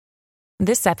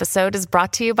This episode is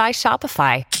brought to you by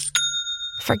Shopify.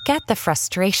 Forget the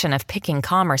frustration of picking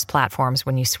commerce platforms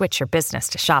when you switch your business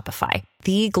to Shopify,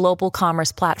 the global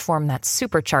commerce platform that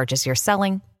supercharges your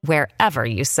selling wherever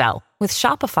you sell. With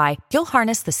Shopify, you'll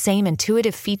harness the same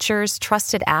intuitive features,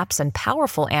 trusted apps, and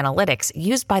powerful analytics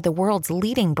used by the world's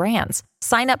leading brands.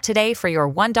 Sign up today for your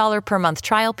 $1 per month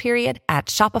trial period at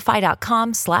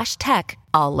shopify.com/tech,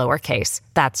 all lowercase.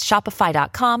 That's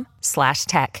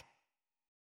shopify.com/tech.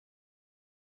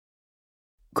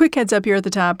 Quick heads up here at the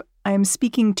top. I am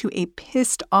speaking to a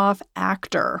pissed off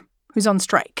actor who's on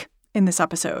strike in this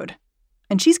episode.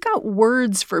 And she's got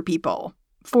words for people.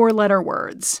 4-letter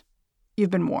words. You've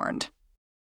been warned.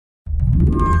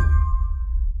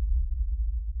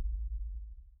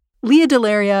 Lea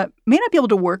DeLaria may not be able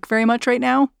to work very much right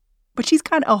now, but she's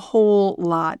got a whole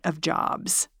lot of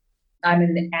jobs. I'm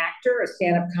an actor, a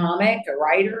stand-up comic, a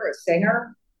writer, a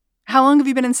singer. How long have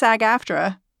you been in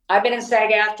SAG-AFTRA? I've been in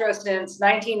SAG-AFTRA since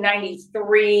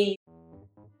 1993.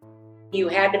 You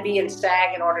had to be in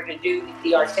SAG in order to do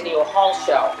the Arsenio Hall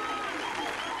show.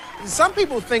 Some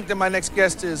people think that my next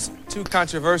guest is too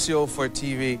controversial for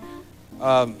TV.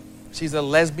 She's a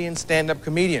lesbian stand-up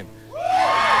comedian.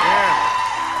 Yeah.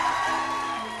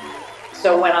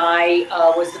 So when I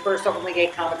was the first openly gay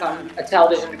comic on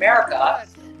television in America,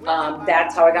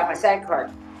 that's how I got my SAG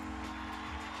card.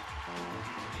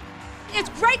 It's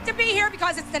great to be here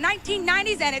because it's the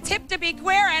 1990s and it's hip to be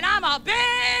queer and I'm a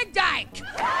big dyke.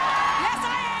 Yes,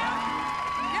 I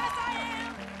am. Yes, I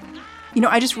am. You know,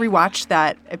 I just rewatched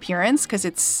that appearance because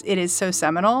it is so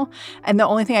seminal. And the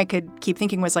only thing I could keep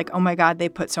thinking was like, oh my God, they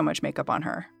put so much makeup on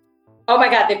her. Oh my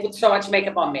God, they put so much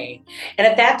makeup on me. And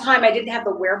at that time I didn't have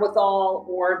the wherewithal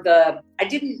or I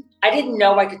didn't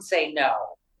know I could say no.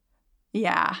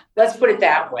 Yeah. Let's put it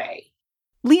that way.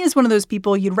 Lea is one of those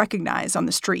people you'd recognize on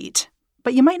the street,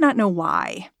 but you might not know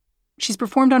why. She's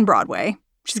performed on Broadway.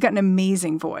 She's got an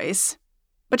amazing voice.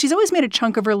 But she's always made a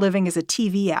chunk of her living as a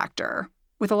TV actor,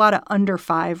 with a lot of under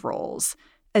 5 roles,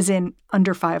 as in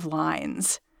under 5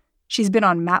 lines. She's been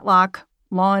on Matlock,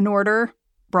 Law and Order,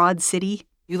 Broad City.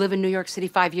 You live in New York City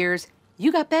 5 years,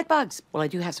 you got bed bugs. Well, I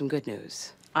do have some good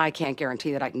news. I can't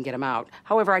guarantee that I can get them out.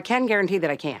 However, I can guarantee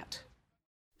that I can't.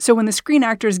 So when the Screen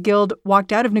Actors Guild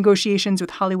walked out of negotiations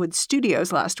with Hollywood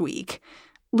studios last week,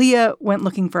 Lea went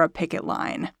looking for a picket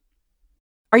line.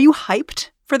 Are you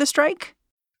hyped for the strike?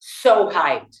 So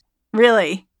hyped.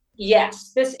 Really?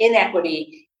 Yes. This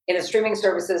inequity in the streaming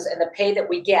services and the pay that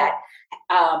we get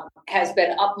has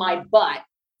been up my butt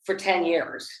for 10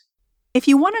 years. If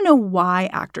you want to know why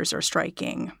actors are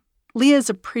striking, Lea is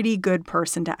a pretty good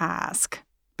person to ask.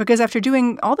 Because after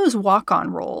doing all those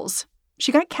walk-on roles,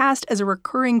 she got cast as a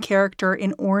recurring character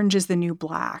in Orange is the New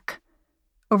Black.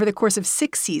 Over the course of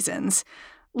 6 seasons,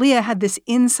 Lea had this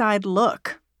inside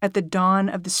look at the dawn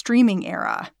of the streaming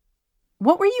era.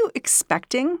 What were you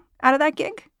expecting out of that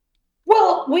gig?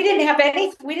 Well, we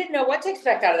didn't know what to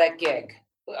expect out of that gig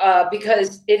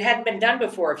because it hadn't been done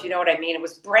before, if you know what I mean. It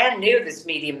was brand new, this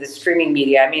medium, this streaming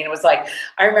media. I mean, it was like,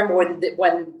 I remember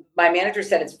when my manager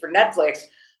said it's for Netflix,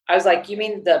 I was like, you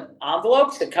mean the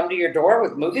envelopes that come to your door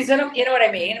with movies in them? You know what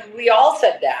I mean? We all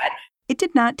said that. It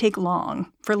did not take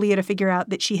long for Lea to figure out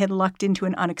that she had lucked into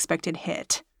an unexpected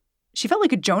hit. She felt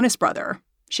like a Jonas brother.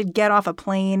 She'd get off a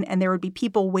plane and there would be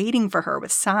people waiting for her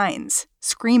with signs,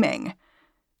 screaming.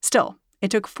 Still, it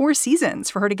took 4 seasons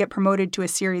for her to get promoted to a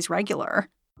series regular.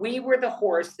 We were the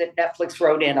horse that Netflix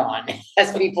rode in on,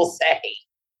 as people say.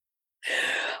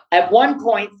 At one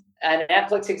point, a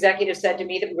Netflix executive said to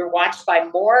me that we were watched by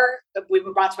more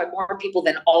people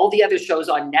than all the other shows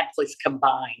on Netflix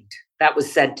combined. That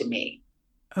was said to me.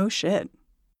 Oh, shit.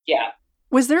 Yeah.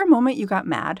 Was there a moment you got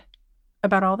mad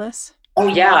about all this? Oh,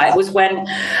 yeah. It was when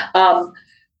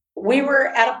we were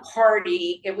at a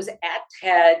party. It was at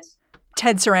TED's.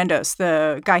 Ted Sarandos,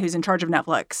 the guy who's in charge of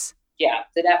Netflix. Yeah,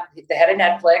 the head of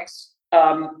Netflix,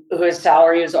 whose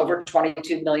salary is over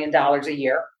 $22 million a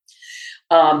year,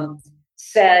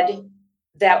 said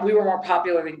that we were more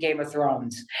popular than Game of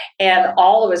Thrones. And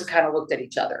all of us kind of looked at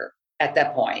each other at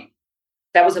that point.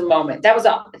 That was a moment. That was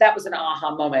an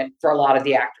aha moment for a lot of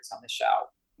the actors on the show.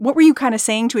 What were you kind of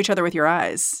saying to each other with your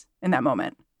eyes in that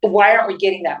moment? Why aren't we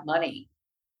getting that money?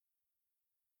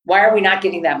 Why are we not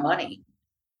getting that money?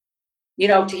 You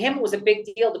know, to him, it was a big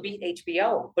deal to beat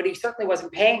HBO, but he certainly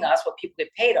wasn't paying us what people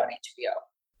get paid on HBO.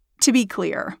 To be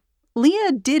clear,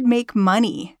 Lea did make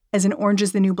money as an Orange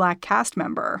is the New Black cast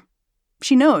member.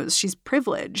 She knows she's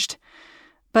privileged,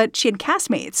 but she had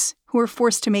castmates who were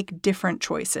forced to make different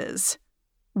choices.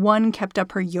 One kept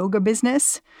up her yoga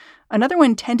business, another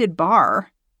one tended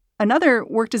bar, another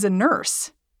worked as a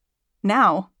nurse.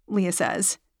 Now, Lea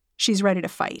says, she's ready to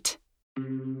fight.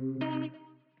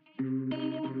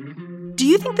 Do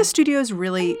you think the studios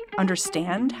really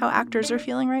understand how actors are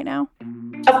feeling right now?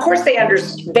 Of course they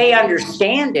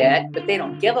understand it, but they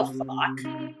don't give a fuck.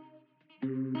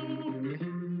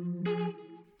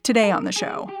 Today on the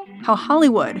show, how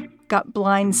Hollywood got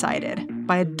blindsided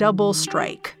by a double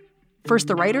strike. First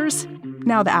the writers,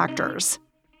 now the actors.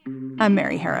 I'm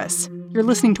Mary Harris. You're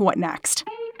listening to What Next?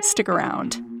 Stick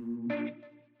around.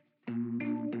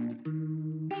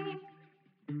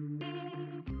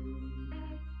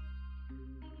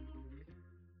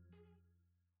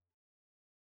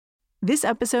 This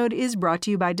episode is brought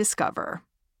to you by Discover.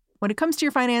 When it comes to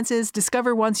your finances,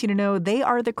 Discover wants you to know they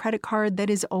are the credit card that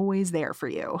is always there for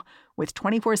you. With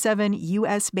 24/7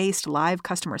 U.S.-based live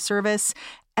customer service,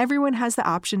 everyone has the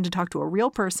option to talk to a real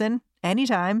person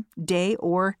anytime, day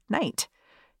or night.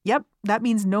 Yep, that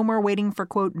means no more waiting for,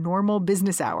 quote, normal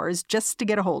business hours just to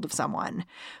get a hold of someone.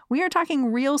 We are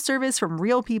talking real service from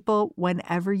real people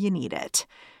whenever you need it.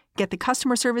 Get the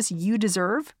customer service you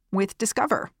deserve with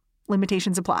Discover.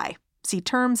 Limitations apply. See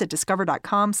terms at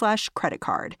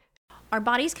discover.com/creditcard. Our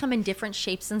bodies come in different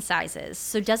shapes and sizes,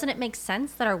 so doesn't it make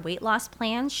sense that our weight loss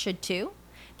plans should too?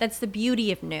 That's the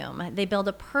beauty of Noom. They build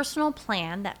a personal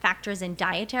plan that factors in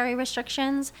dietary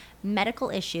restrictions,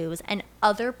 medical issues, and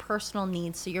other personal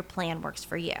needs so your plan works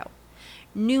for you.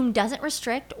 Noom doesn't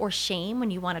restrict or shame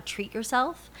when you want to treat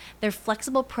yourself. Their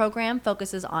flexible program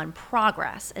focuses on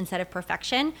progress instead of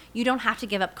perfection. You don't have to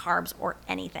give up carbs or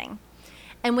anything.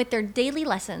 And with their daily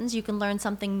lessons, you can learn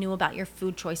something new about your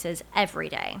food choices every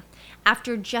day.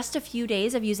 After just a few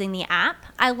days of using the app,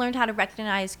 I learned how to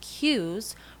recognize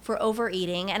cues for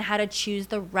overeating and how to choose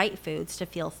the right foods to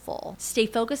feel full. Stay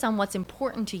focused on what's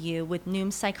important to you with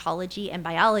Noom's psychology and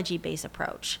biology-based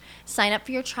approach. Sign up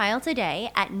for your trial today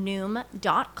at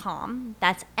Noom.com.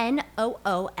 That's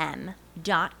Noom.com.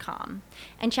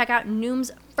 And check out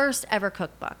Noom's first ever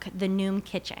cookbook, The Noom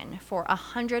Kitchen, for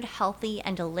 100 healthy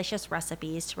and delicious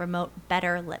recipes to promote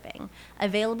better living.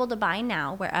 Available to buy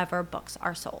now wherever books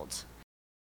are sold.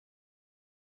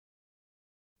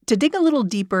 To dig a little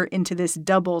deeper into this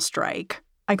double strike,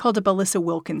 I called up Alyssa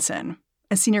Wilkinson,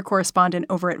 a senior correspondent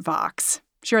over at Vox.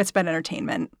 She writes about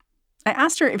entertainment. I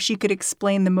asked her if she could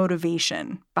explain the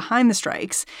motivation behind the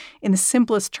strikes in the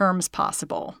simplest terms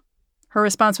possible. Her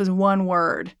response was one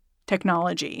word: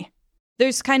 technology.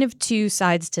 There's kind of two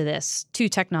sides to this, two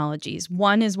technologies.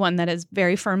 One is one that has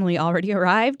very firmly already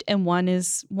arrived, and one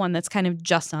is one that's kind of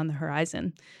just on the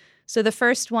horizon. So the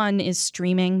first one is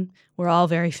streaming. We're all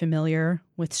very familiar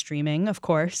with streaming, of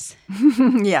course.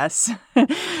 Yes.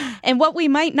 And what we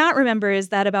might not remember is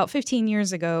that about 15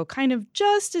 years ago, kind of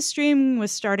just as streaming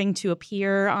was starting to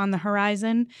appear on the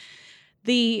horizon,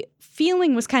 the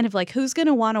feeling was kind of like, who's going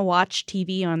to want to watch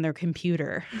TV on their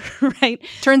computer, right?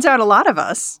 Turns out a lot of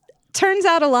us.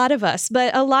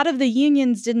 But a lot of the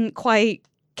unions didn't quite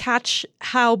catch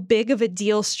how big of a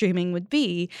deal streaming would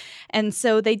be. And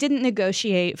so they didn't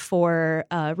negotiate for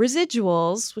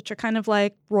residuals, which are kind of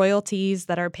like royalties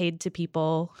that are paid to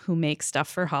people who make stuff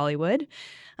for Hollywood.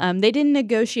 They didn't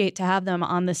negotiate to have them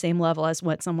on the same level as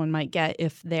what someone might get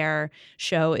if their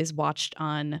show is watched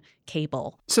on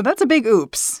cable. So that's a big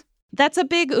oops. That's a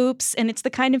big oops, and it's the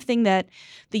kind of thing that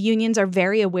the unions are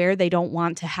very aware they don't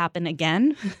want to happen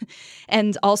again,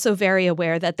 and also very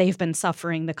aware that they've been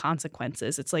suffering the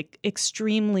consequences. It's like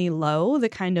extremely low, the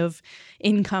kind of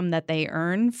income that they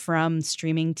earn from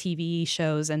streaming TV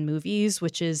shows and movies,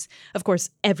 which is, of course,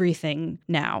 everything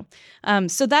now.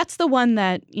 So that's the one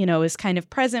that, you know, is kind of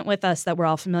present with us that we're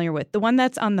all familiar with. The one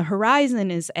that's on the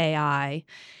horizon is AI.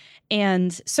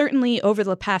 And certainly over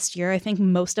the past year, I think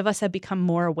most of us have become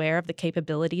more aware of the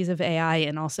capabilities of AI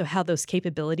and also how those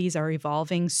capabilities are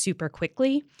evolving super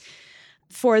quickly.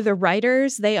 For the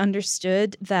writers, they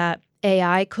understood that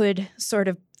AI could sort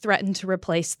of threaten to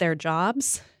replace their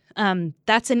jobs.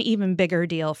 That's an even bigger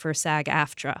deal for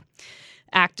SAG-AFTRA.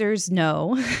 Actors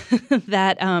know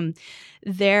that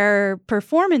their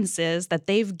performances that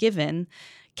they've given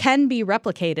can be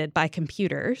replicated by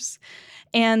computers.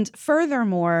 And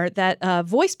furthermore, that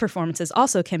voice performances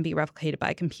also can be replicated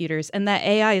by computers, and that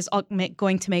AI is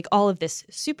going to make all of this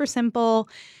super simple,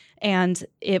 and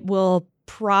it will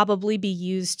probably be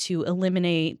used to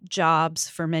eliminate jobs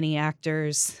for many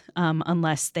actors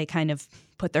unless they kind of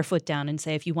put their foot down and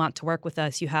say, if you want to work with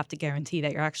us, you have to guarantee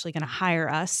that you're actually going to hire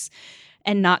us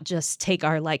and not just take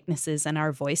our likenesses and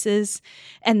our voices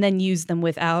and then use them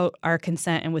without our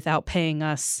consent and without paying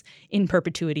us in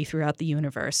perpetuity throughout the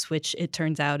universe, which it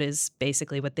turns out is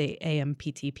basically what the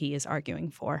AMPTP is arguing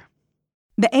for.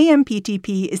 The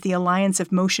AMPTP is the Alliance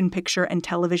of Motion Picture and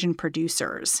Television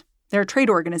Producers. They're a trade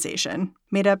organization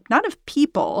made up not of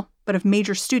people, but of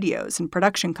major studios and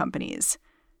production companies.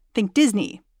 Think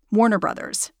Disney, Warner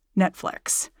Brothers,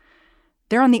 Netflix.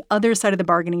 They're on the other side of the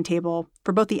bargaining table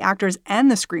for both the actors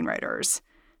and the screenwriters.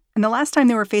 And the last time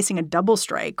they were facing a double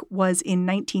strike was in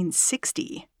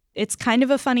 1960. It's kind of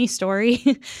a funny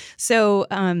story. So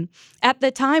at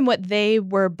the time, what they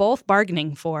were both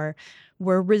bargaining for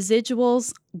were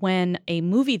residuals when a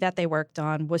movie that they worked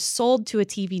on was sold to a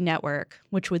TV network,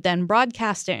 which would then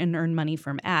broadcast it and earn money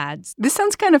from ads. This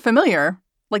sounds kind of familiar,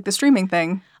 like the streaming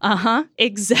thing.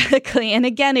 Exactly. And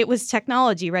again, it was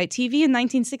technology, right? TV in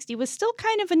 1960 was still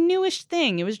kind of a newish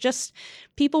thing. It was just,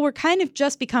 people were kind of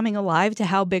just becoming alive to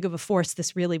how big of a force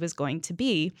this really was going to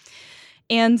be.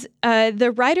 And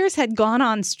the writers had gone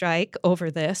on strike over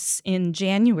this in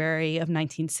January of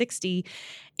 1960,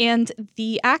 and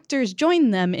the actors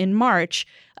joined them in March.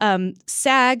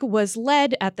 SAG was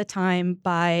led at the time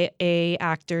by an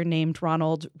actor named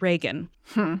Ronald Reagan.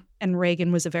 And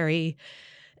Reagan was a very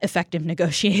effective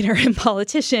negotiator and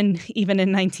politician even in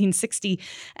 1960.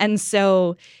 And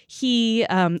so he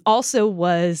also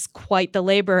was quite the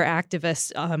labor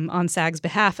activist on SAG's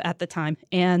behalf at the time.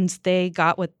 And they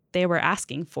got what they were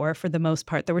asking for the most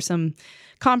part. There were some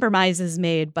compromises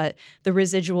made, but the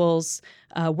residuals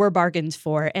were bargained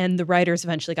for, and the writers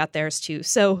eventually got theirs too.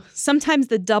 So sometimes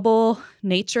the double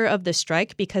nature of the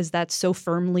strike, because that so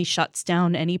firmly shuts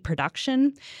down any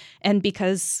production, and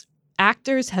because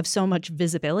actors have so much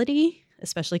visibility,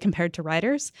 especially compared to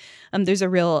writers, there's a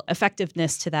real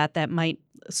effectiveness to that might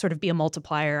sort of be a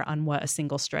multiplier on what a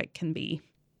single strike can be.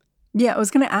 Yeah, I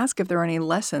was going to ask if there are any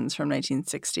lessons from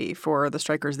 1960 for the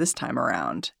strikers this time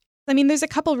around. I mean, there's a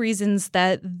couple reasons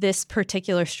that this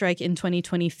particular strike in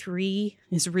 2023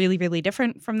 is really, really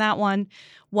different from that one.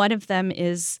 One of them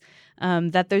is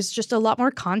that there's just a lot more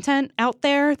content out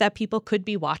there that people could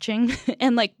be watching.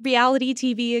 And like reality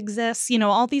TV exists,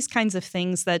 all these kinds of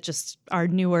things that just are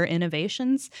newer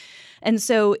innovations. And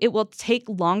so it will take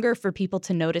longer for people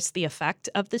to notice the effect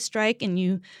of the strike. And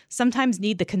you sometimes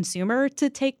need the consumer to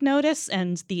take notice,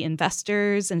 and the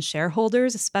investors and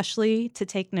shareholders especially to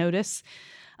take notice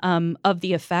of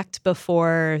the effect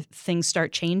before things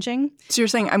start changing. So you're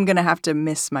saying I'm going to have to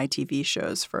miss my TV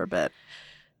shows for a bit?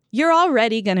 You're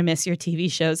already going to miss your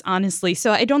TV shows, honestly.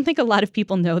 So I don't think a lot of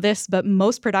people know this, but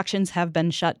most productions have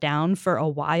been shut down for a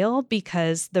while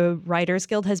because the Writers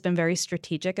Guild has been very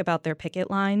strategic about their picket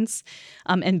lines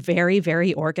and very,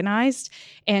 very organized.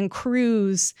 And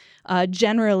crews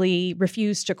generally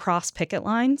refuse to cross picket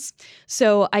lines.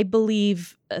 So I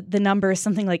believe the number is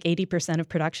something like 80% of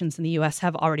productions in the U.S.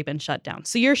 have already been shut down.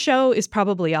 So your show is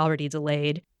probably already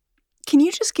delayed. Can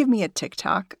you just give me a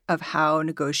TikTok of how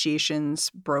negotiations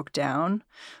broke down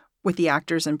with the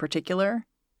actors in particular?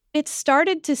 It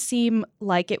started to seem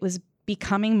like it was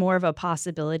becoming more of a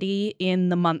possibility in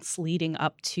the months leading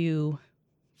up to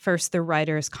first the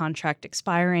writers' contract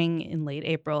expiring in late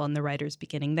April and the writers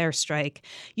beginning their strike.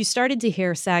 You started to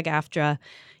hear SAG-AFTRA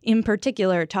in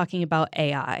particular talking about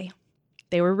AI.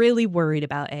 They were really worried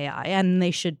about AI, and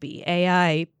they should be.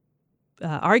 AI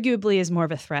arguably is more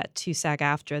of a threat to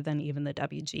SAG-AFTRA than even the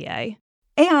WGA.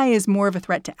 AI is more of a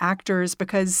threat to actors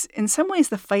because in some ways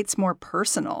the fight's more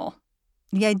personal.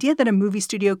 The idea that a movie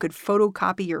studio could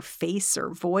photocopy your face or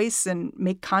voice and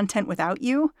make content without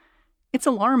you, it's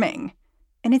alarming.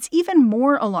 And it's even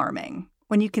more alarming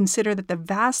when you consider that the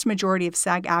vast majority of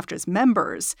SAG-AFTRA's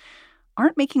members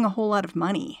aren't making a whole lot of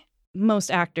money. Most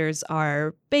actors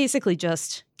are basically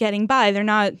just getting by. They're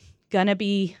not going to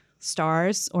be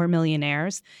stars or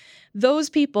millionaires. Those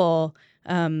people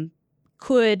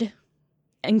could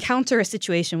encounter a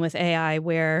situation with AI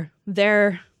where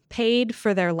they're paid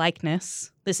for their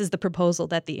likeness. This is the proposal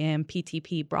that the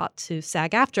AMPTP brought to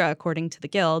SAG-AFTRA, according to the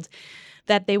Guild,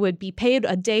 that they would be paid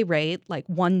a day rate, like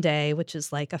one day, which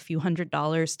is like a few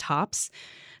 $100s tops,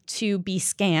 to be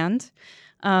scanned,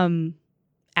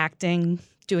 acting,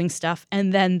 doing stuff,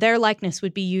 and then their likeness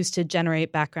would be used to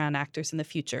generate background actors in the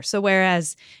future. So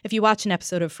whereas if you watch an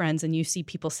episode of Friends and you see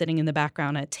people sitting in the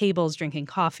background at tables drinking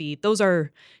coffee, those are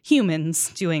humans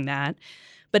doing that.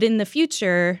 But in the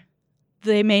future,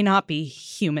 they may not be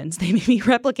humans. They may be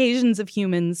replications of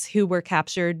humans who were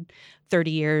captured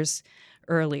 30 years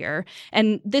earlier.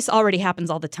 And this already happens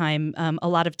all the time. A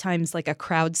lot of times, like a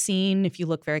crowd scene, if you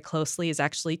look very closely, is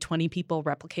actually 20 people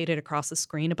replicated across a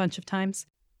screen a bunch of times.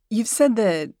 You've said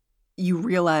that you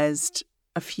realized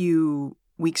a few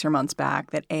weeks or months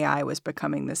back that AI was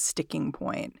becoming this sticking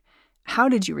point. How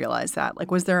did you realize that?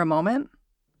 Like, was there a moment?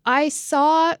 I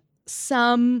saw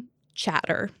some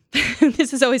chatter.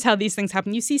 This is always how these things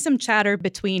happen. You see some chatter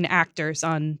between actors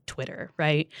on Twitter,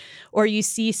 right? Or you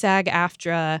see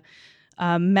SAG-AFTRA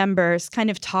members kind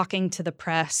of talking to the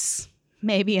press,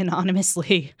 maybe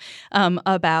anonymously,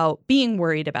 about being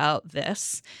worried about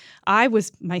this. I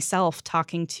was myself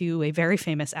talking to a very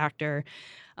famous actor,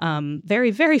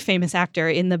 very, very famous actor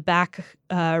in the back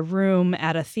room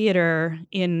at a theater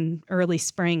in early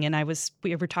spring. And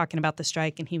we were talking about the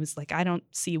strike, and he was like, I don't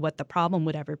see what the problem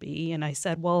would ever be. And I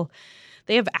said, well,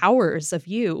 they have hours of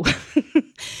you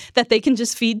that they can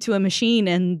just feed to a machine,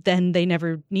 and then they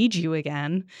never need you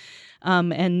again.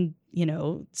 And,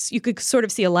 you could sort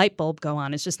of see a light bulb go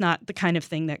on. It's just not the kind of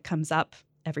thing that comes up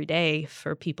every day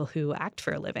for people who act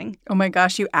for a living. Oh my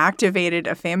gosh, you activated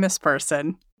a famous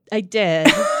person. I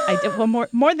did. Well,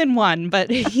 more than one, but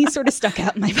he sort of stuck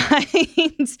out in my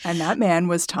mind. And that man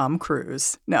was Tom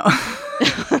Cruise. No.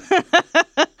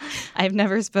 I've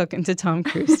never spoken to Tom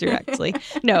Cruise directly.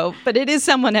 No, but it is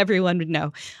someone everyone would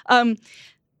know.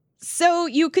 So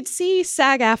you could see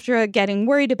SAG-AFTRA getting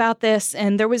worried about this,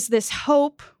 and there was this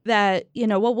hope that,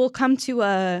 we'll come to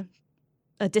a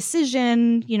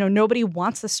decision. Nobody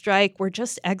wants a strike. We're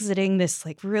just exiting this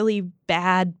really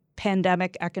bad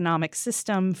pandemic economic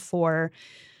system for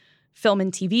film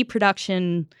and TV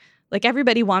production.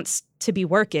 Everybody wants to be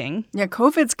working. Yeah,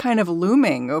 COVID's kind of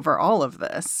looming over all of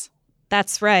this.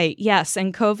 That's right. Yes.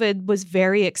 And COVID was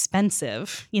very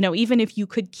expensive. Even if you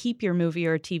could keep your movie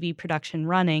or TV production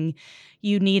running,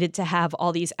 you needed to have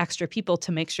all these extra people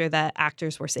to make sure that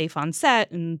actors were safe on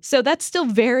set. And so that's still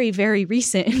very, very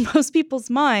recent in most people's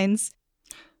minds.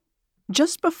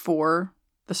 Just before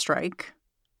the strike,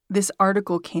 this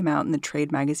article came out in the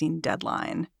trade magazine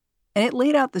Deadline, and it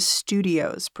laid out the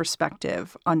studio's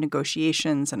perspective on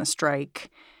negotiations and a strike.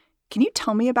 Can you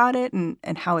tell me about it and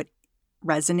how it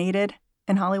resonated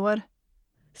in Hollywood?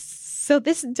 So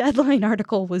this Deadline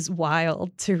article was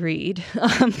wild to read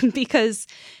because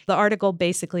the article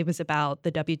basically was about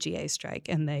the WGA strike.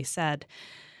 And they said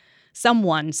some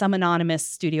anonymous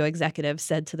studio executive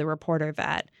said to the reporter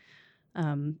that,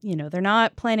 they're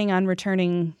not planning on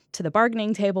returning to the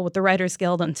bargaining table with the Writers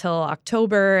Guild until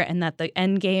October, and that the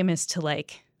end game is to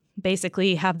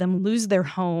basically have them lose their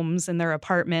homes and their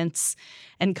apartments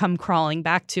and come crawling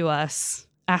back to us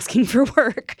asking for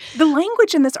work. The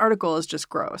language in this article is just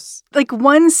gross.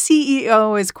 One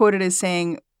CEO is quoted as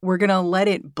saying, we're going to let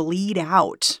it bleed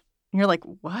out. And you're like,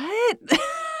 what?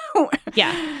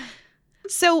 Yeah.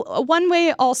 So one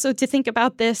way also to think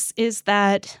about this is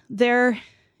that there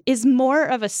is more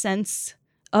of a sense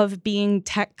of being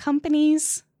tech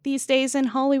companies these days in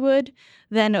Hollywood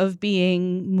than of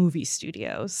being movie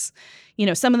studios.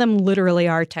 Some of them literally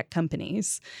are tech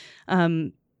companies.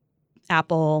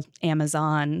 Apple,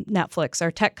 Amazon, Netflix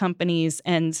are tech companies,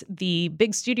 and the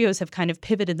big studios have kind of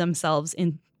pivoted themselves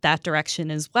in that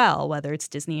direction as well, whether it's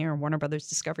Disney or Warner Brothers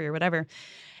Discovery or whatever.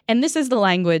 And this is the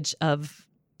language of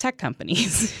tech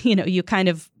companies. You kind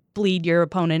of bleed your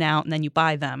opponent out and then you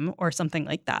buy them or something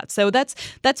like that. So that's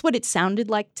what it sounded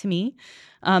like to me.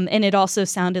 And it also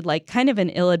sounded like kind of an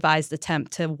ill-advised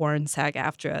attempt to warn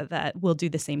SAG-AFTRA that we'll do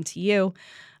the same to you.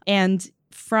 And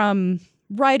from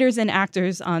writers and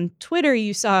actors on Twitter,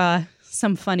 you saw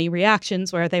some funny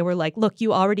reactions where they were like, look,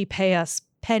 you already pay us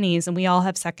pennies and we all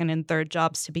have second and third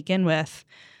jobs to begin with.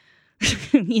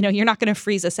 You're not going to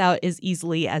freeze us out as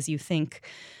easily as you think.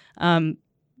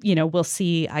 We'll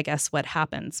see, I guess, what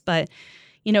happens. But,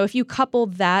 if you couple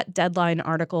that Deadline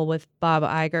article with Bob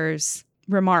Iger's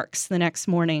remarks the next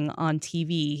morning on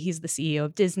TV, he's the CEO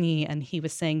of Disney, and he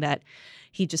was saying that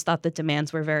he just thought the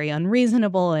demands were very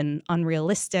unreasonable and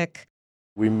unrealistic.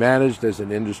 We managed as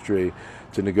an industry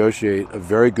to negotiate a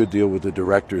very good deal with the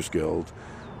Directors Guild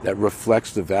that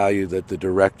reflects the value that the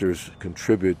directors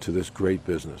contribute to this great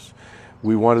business.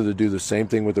 We wanted to do the same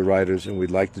thing with the writers, and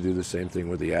we'd like to do the same thing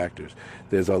with the actors.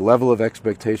 There's a level of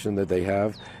expectation that they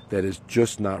have that is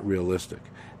just not realistic.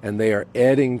 And they are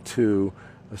adding to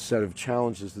a set of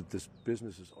challenges that this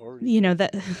business is already...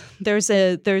 that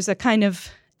there's a kind of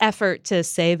effort to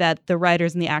say that the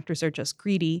writers and the actors are just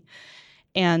greedy.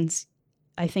 And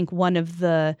I think one of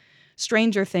the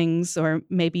stranger things, or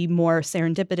maybe more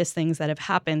serendipitous things that have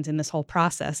happened in this whole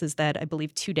process, is that I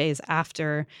believe 2 days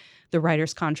after the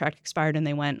writers' contract expired and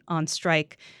they went on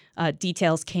strike,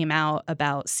 details came out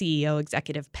about CEO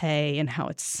executive pay and how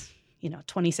it's,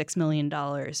 $26 million,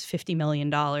 $50 million.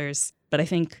 But I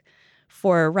think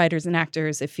for writers and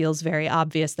actors, it feels very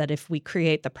obvious that if we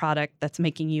create the product that's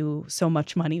making you so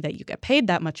much money that you get paid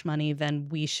that much money, then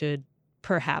we should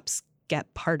perhaps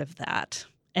get part of that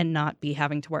and not be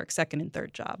having to work second and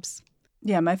third jobs.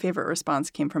 Yeah, my favorite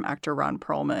response came from actor Ron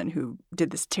Perlman, who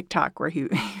did this TikTok where he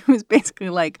was basically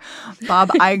like, Bob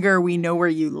Iger, we know where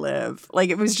you live. Like,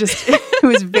 it was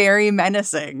very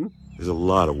menacing. There's a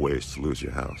lot of ways to lose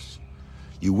your house.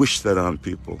 You wish that on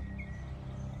people.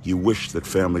 You wish that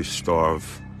families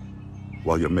starve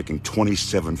while you're making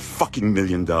 $27 fucking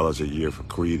million a year for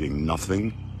creating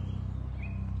nothing.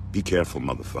 Be careful,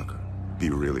 motherfucker.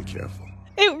 Be really careful.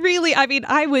 It really, I mean,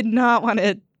 I would not want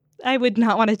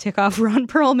to tick off Ron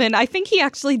Perlman. I think he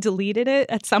actually deleted it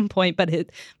at some point, but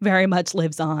it very much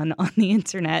lives on the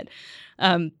internet.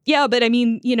 Yeah, but I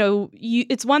mean,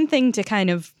 it's one thing to kind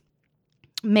of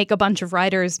make a bunch of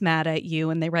writers mad at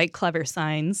you and they write clever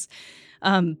signs.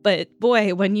 But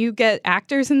boy, when you get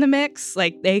actors in the mix,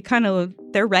 like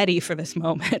they're ready for this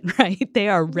moment, right? They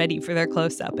are ready for their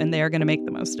close-up and they are going to make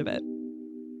the most of it.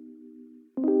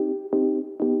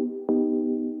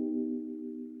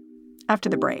 After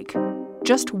the break,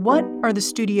 just what are the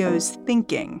studios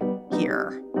thinking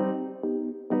here?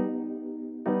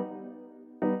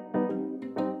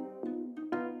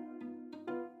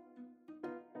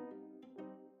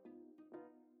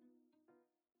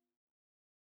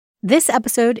 This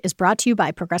episode is brought to you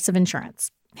by Progressive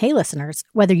Insurance. Hey, listeners,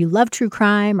 whether you love true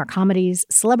crime or comedies,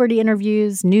 celebrity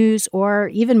interviews, news, or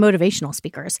even motivational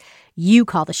speakers, you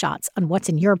call the shots on what's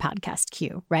in your podcast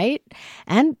queue, right?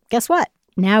 And guess what?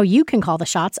 Now you can call the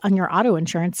shots on your auto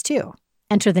insurance, too.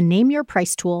 Enter the Name Your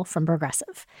Price tool from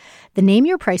Progressive. The Name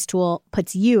Your Price tool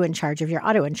puts you in charge of your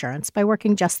auto insurance by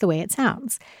working just the way it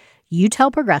sounds. You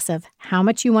tell Progressive how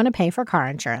much you want to pay for car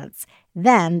insurance.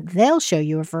 Then they'll show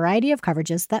you a variety of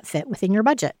coverages that fit within your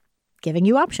budget, giving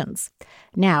you options.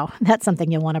 Now, that's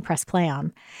something you'll want to press play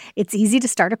on. It's easy to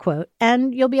start a quote,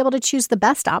 and you'll be able to choose the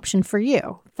best option for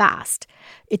you fast.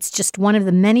 It's just one of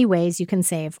the many ways you can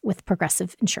save with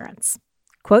Progressive Insurance.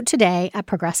 Quote today at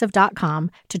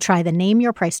Progressive.com to try the Name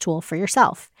Your Price tool for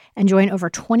yourself and join over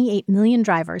 28 million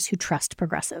drivers who trust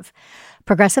Progressive.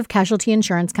 Progressive Casualty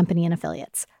Insurance Company and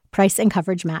Affiliates. Price and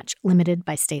coverage match limited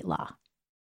by state law.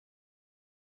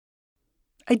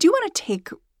 I do want to take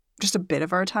just a bit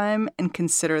of our time and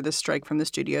consider the strike from the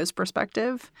studio's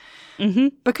perspective,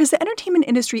 because the entertainment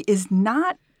industry is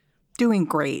not doing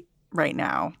great right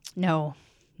now. No,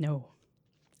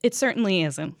 it certainly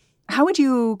isn't. How would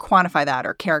you quantify that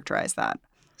or characterize that?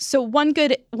 So one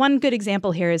good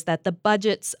example here is that the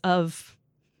budgets of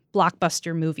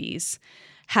blockbuster movies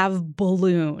have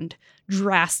ballooned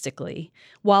drastically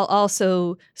while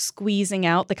also squeezing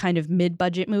out the kind of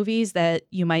mid-budget movies that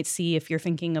you might see if you're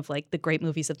thinking of like the great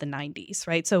movies of the 90s,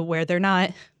 right? So where they're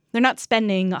not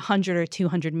spending 100 or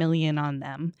 200 million on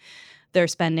them. They're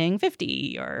spending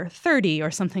 50 or 30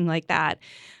 or something like that.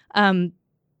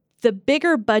 The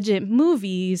bigger budget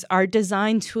movies are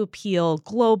designed to appeal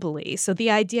globally. So the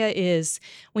idea is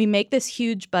we make this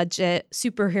huge budget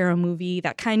superhero movie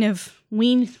that kind of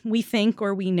we think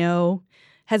or we know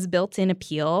has built-in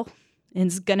appeal and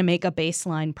is going to make a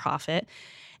baseline profit.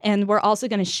 And we're also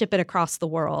going to ship it across the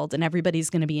world and everybody's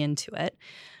going to be into it.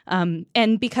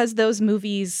 And because those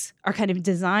movies are kind of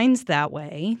designed that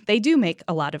way, they do make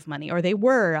a lot of money, or they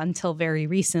were until very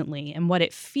recently. And what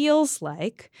it feels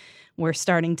like we're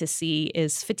starting to see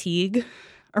is fatigue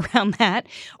around that.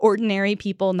 Ordinary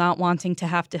people not wanting to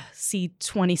have to see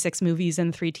 26 movies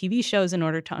and 3 TV shows in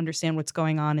order to understand what's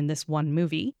going on in this one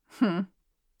movie.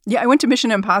 Yeah, I went to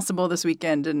Mission Impossible this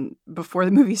weekend, and before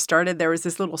the movie started, there was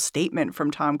this little statement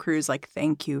from Tom Cruise, like,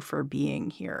 "Thank you for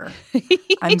being here.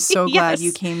 I'm so glad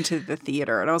you came to the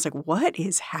theater." And I was like, what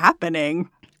is happening?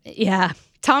 Yeah.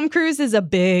 Tom Cruise is a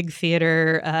big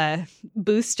theater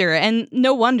booster, and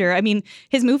no wonder. I mean,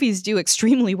 his movies do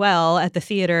extremely well at the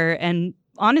theater, and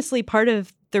honestly, part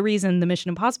of the reason the Mission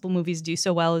Impossible movies do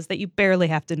so well is that you barely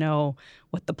have to know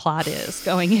what the plot is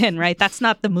going in, right? That's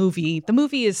not the movie. The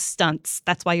movie is stunts.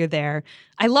 That's why you're there.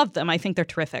 I love them. I think they're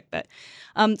terrific. But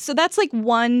so that's like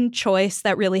one choice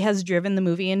that really has driven the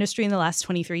movie industry in the last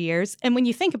 23 years. And when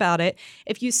you think about it,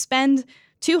 if you spend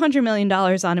 $200 million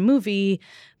on a movie,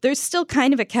 there's still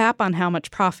kind of a cap on how much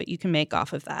profit you can make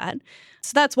off of that.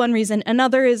 So that's one reason.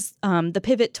 Another is the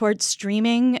pivot towards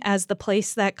streaming as the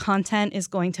place that content is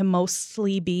going to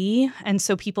mostly be. And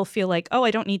so people feel like, oh, I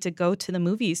don't need to go to the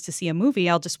movies to see a movie.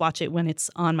 I'll just watch it when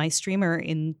it's on my streamer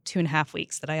in 2.5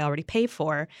 weeks that I already pay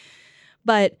for.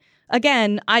 But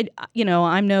again, I'm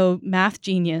no math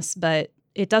genius, but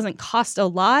it doesn't cost a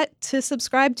lot to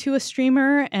subscribe to a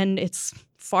streamer, and it's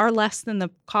far less than the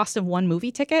cost of one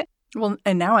movie ticket. Well,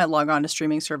 and now I log on to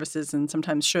streaming services and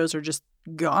sometimes shows are just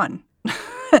gone.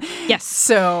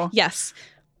 Yes. Yes.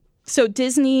 So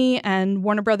Disney and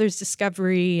Warner Brothers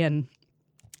Discovery and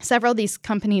several of these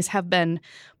companies have been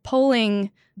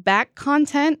pulling back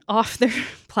content off their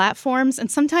platforms,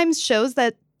 and sometimes shows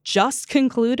that just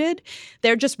concluded,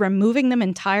 they're just removing them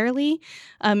entirely.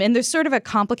 And there's sort of a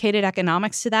complicated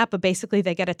economics to that, but basically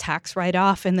they get a tax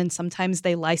write-off, and then sometimes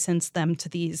they license them to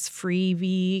these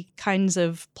freebie kinds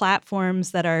of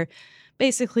platforms that are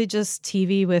basically just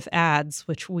TV with ads,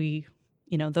 which we,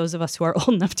 those of us who are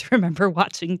old enough to remember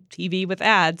watching TV with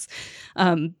ads,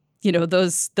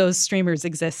 those streamers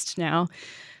exist now.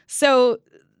 So,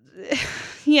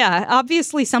 yeah,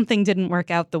 obviously something didn't work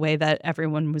out the way that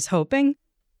everyone was hoping.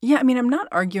 Yeah, I mean, I'm not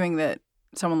arguing that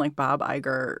someone like Bob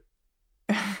Iger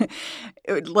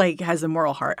has a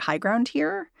moral high ground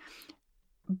here,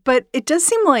 but it does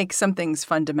seem like something's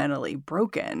fundamentally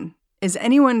broken. Is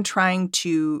anyone trying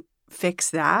to fix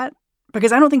that?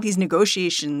 Because I don't think these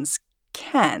negotiations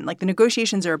can. The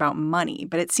negotiations are about money,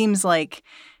 but it seems like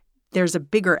there's a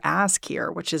bigger ask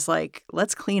here, which is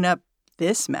let's clean up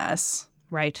this mess.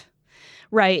 Right.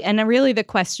 Right. And really the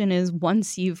question is,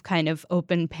 once you've kind of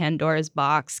opened Pandora's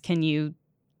box, can you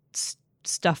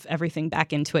stuff everything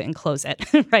back into it and close it?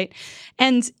 Right.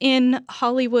 And in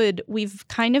Hollywood, we've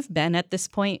kind of been at this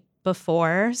point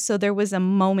before. So there was a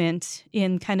moment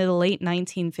in kind of the late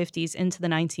 1950s into the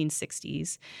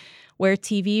 1960s where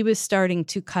TV was starting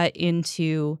to cut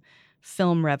into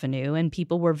film revenue, and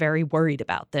people were very worried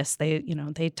about this. They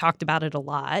talked about it a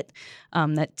lot,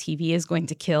 that TV is going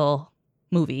to kill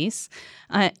movies.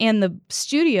 And the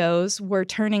studios were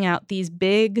turning out these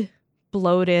big,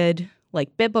 bloated,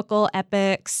 biblical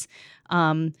epics,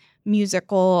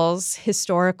 musicals,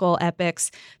 historical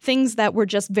epics, things that were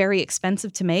just very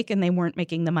expensive to make, and they weren't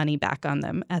making the money back on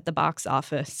them at the box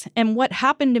office. And what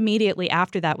happened immediately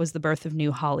after that was the birth of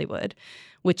New Hollywood,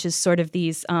 which is sort of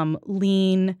these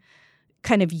lean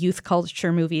kind of youth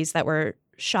culture movies that were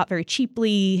shot very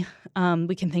cheaply.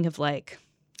 We can think of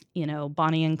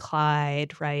Bonnie and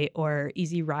Clyde, right? Or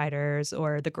Easy Riders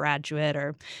or The Graduate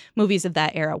or movies of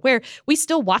that era where we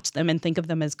still watch them and think of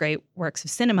them as great works of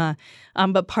cinema.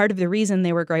 But part of the reason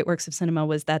they were great works of cinema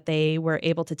was that they were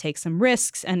able to take some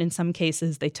risks. And in some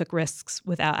cases, they took risks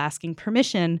without asking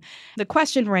permission. The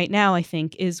question right now, I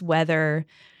think, is whether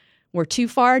we're too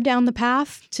far down the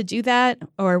path to do that,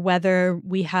 or whether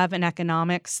we have an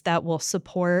economics that will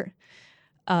support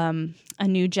a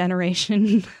new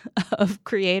generation of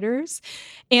creators,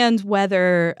 and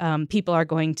whether people are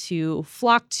going to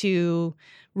flock to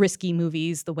risky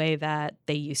movies the way that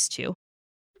they used to.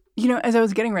 As I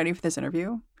was getting ready for this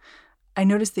interview, I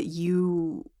noticed that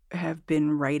you have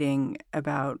been writing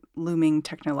about looming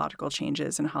technological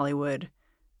changes in Hollywood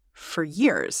for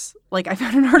years. I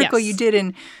found an article you did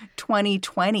in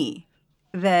 2020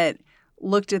 that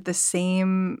looked at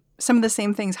some of the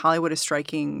same things Hollywood is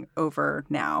striking over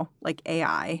now, like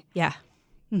AI. Yeah.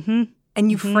 Mm-hmm.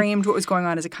 And you framed what was going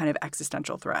on as a kind of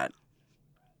existential threat.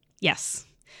 Yes.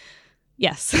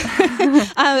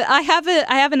 I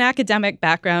have an academic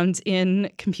background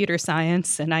in computer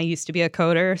science, and I used to be a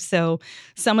coder, so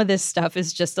some of this stuff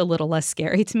is just a little less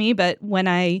scary to me. But when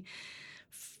I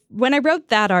wrote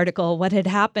that article, what had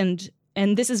happened,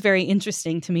 and this is very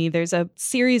interesting to me, there's a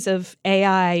series of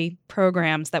AI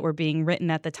programs that were being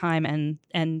written at the time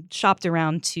and shopped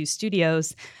around to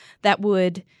studios that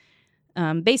would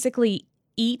basically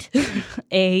eat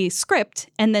a script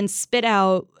and then spit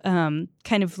out kind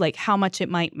of how much it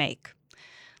might make.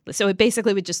 So it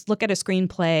basically would just look at a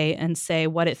screenplay and say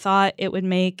what it thought it would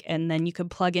make, and then you could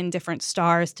plug in different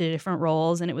stars to different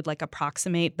roles, and it would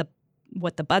approximate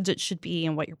what the budget should be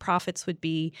and what your profits would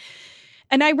be.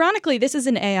 And ironically, this is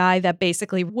an AI that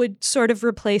basically would sort of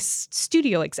replace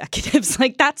studio executives.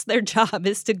 That's their job,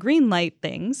 is to greenlight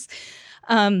things.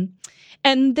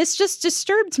 And this just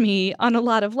disturbed me on a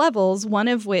lot of levels, one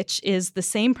of which is the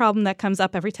same problem that comes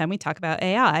up every time we talk about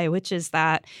AI, which is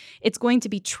that it's going to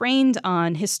be trained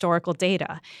on historical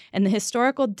data. And the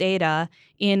historical data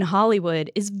in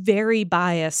Hollywood is very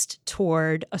biased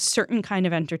toward a certain kind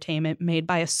of entertainment made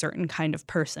by a certain kind of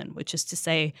person, which is to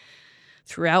say,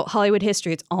 throughout Hollywood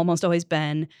history, it's almost always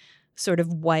been sort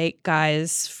of white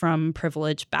guys from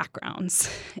privileged backgrounds.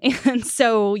 And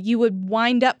so you would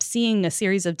wind up seeing a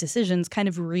series of decisions kind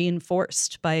of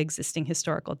reinforced by existing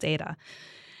historical data.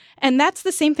 And that's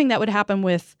the same thing that would happen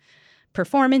with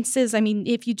performances. I mean,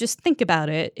 if you just think about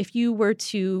it, if you were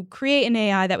to create an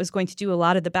AI that was going to do a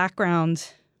lot of the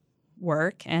background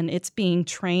work and it's being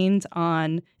trained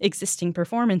on existing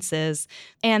performances,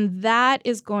 and that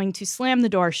is going to slam the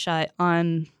door shut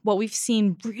on what we've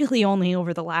seen really only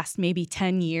over the last maybe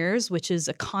 10 years, which is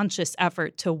a conscious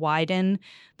effort to widen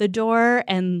the door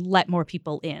and let more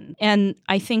people in. And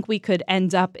I think we could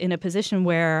end up in a position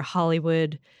where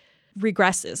Hollywood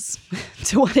regresses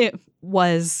to what it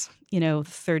was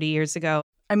 30 years ago.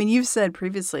 I mean, you've said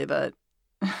previously that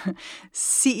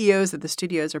CEOs at the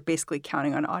studios are basically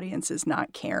counting on audiences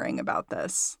not caring about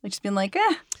this. Like just being like,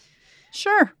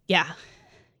 sure. Yeah.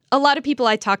 A lot of people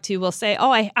I talk to will say,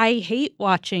 oh, I hate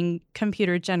watching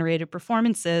computer-generated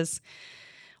performances.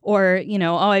 Or,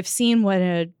 I've seen what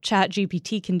a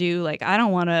ChatGPT can do. Like, I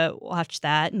don't want to watch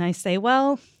that. And I say,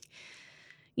 well,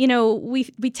 we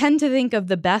tend to think of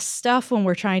the best stuff when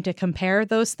we're trying to compare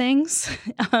those things.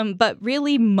 But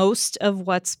really, most of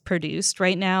what's produced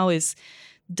right now is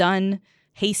done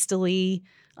hastily,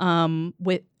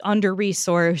 with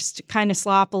under-resourced, kind of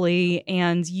sloppily,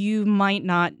 and you might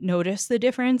not notice the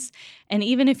difference. And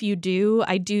even if you do,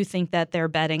 I do think that they're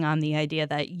betting on the idea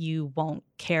that you won't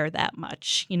care that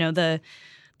much.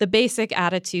 The basic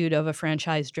attitude of a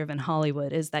franchise-driven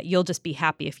Hollywood is that you'll just be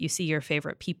happy if you see your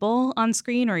favorite people on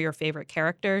screen or your favorite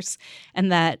characters,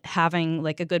 and that having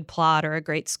like a good plot or a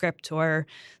great script or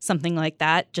something like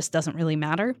that just doesn't really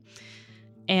matter.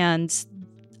 And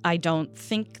I don't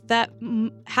think that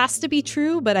has to be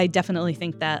true, but I definitely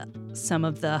think that some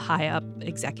of the high-up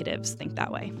executives think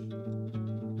that way.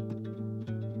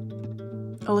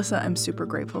 Alyssa, I'm super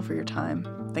grateful for your time.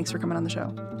 Thanks for coming on the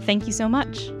show. Thank you so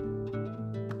much.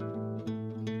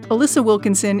 Alyssa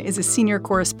Wilkinson is a senior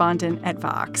correspondent at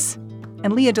Vox.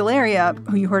 And Lea DeLaria,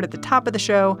 who you heard at the top of the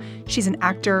show, she's an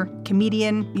actor,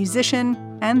 comedian, musician,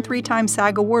 and 3-time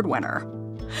SAG Award winner.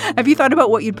 Have you thought about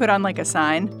what you'd put on like a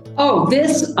sign? Oh,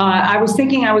 this, I was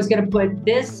thinking I was going to put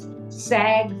this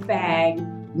SAG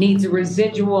fag needs a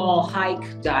residual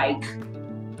hike dike.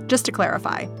 Just to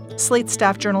clarify, Slate's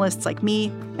staff journalists like me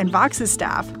and Vox's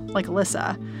staff, like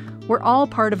Alyssa, we're all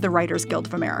part of the Writers Guild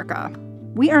of America.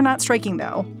 We are not striking,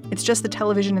 though. It's just the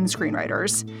television and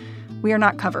screenwriters. We are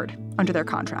not covered under their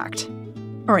contract.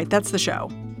 All right, that's the show.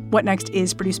 What Next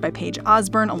is produced by Paige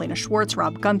Osborne, Elena Schwartz,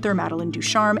 Rob Gunther, Madeline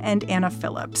Ducharme, and Anna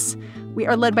Phillips. We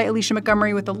are led by Alicia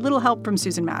Montgomery with a little help from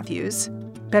Susan Matthews.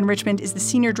 Ben Richmond is the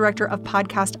Senior Director of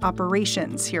Podcast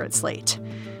Operations here at Slate.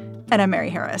 And I'm Mary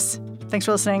Harris. Thanks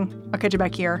for listening. I'll catch you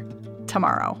back here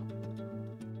tomorrow.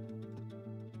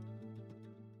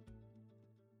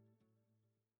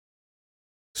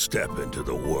 Step into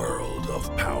the world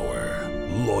of power,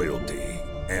 loyalty,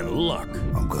 and luck.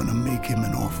 I'm gonna make him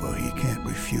an offer he can't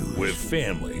refuse. With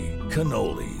family,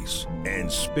 cannolis, and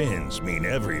spins mean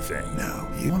everything. Now,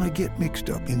 you wanna get mixed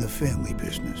up in the family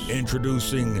business.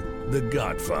 Introducing The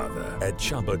Godfather at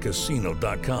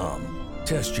ChumbaCasino.com.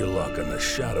 Test your luck in the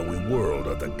shadowy world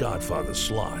of The Godfather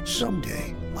slot.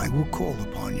 Someday, I will call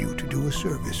upon you to do a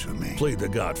service for me. Play The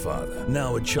Godfather,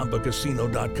 now at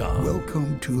ChumbaCasino.com.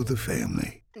 Welcome to the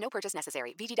family. No purchase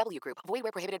necessary. VGW Group. Void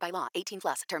where prohibited by law.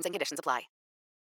 18+. Terms and conditions apply.